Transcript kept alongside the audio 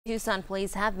Tucson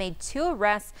police have made 2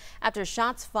 arrests after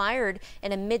shots fired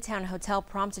in a Midtown hotel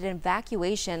prompted an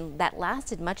evacuation that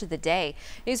lasted much of the day.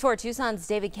 News 4 Tucson's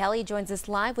David Kelly joins us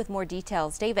live with more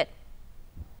details. David.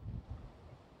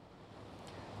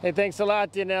 Hey, thanks a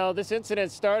lot, Danelle. This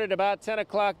incident started about 10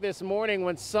 o'clock this morning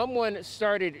when someone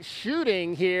started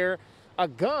shooting here a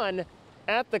gun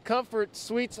at the Comfort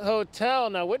Suites Hotel.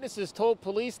 Now, witnesses told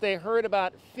police they heard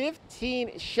about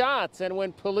 15 shots, and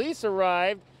when police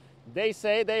arrived, they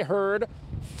say they heard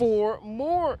 4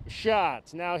 more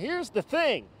shots. Now, here's the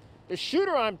thing. The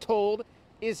shooter, I'm told,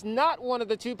 is not one of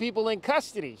the 2 people in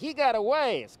custody. He got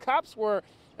away. As cops were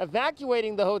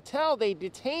evacuating the hotel, they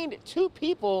detained 2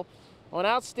 people on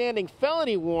outstanding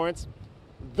felony warrants.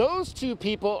 Those 2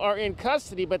 people are in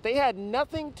custody, but they had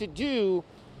nothing to do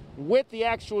with the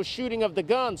actual shooting of the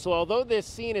gun. So although this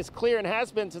scene is clear and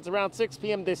has been since around 6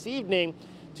 p.m. this evening,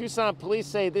 Tucson police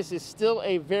say this is still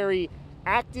a very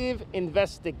active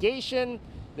investigation.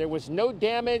 There was no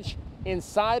damage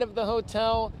inside of the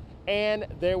hotel, and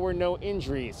there were no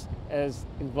injuries as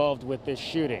involved with this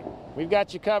shooting. We've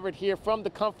got you covered here from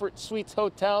the Comfort Suites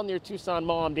Hotel near Tucson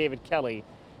Mall. I'm David Kelly,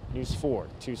 News 4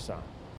 Tucson.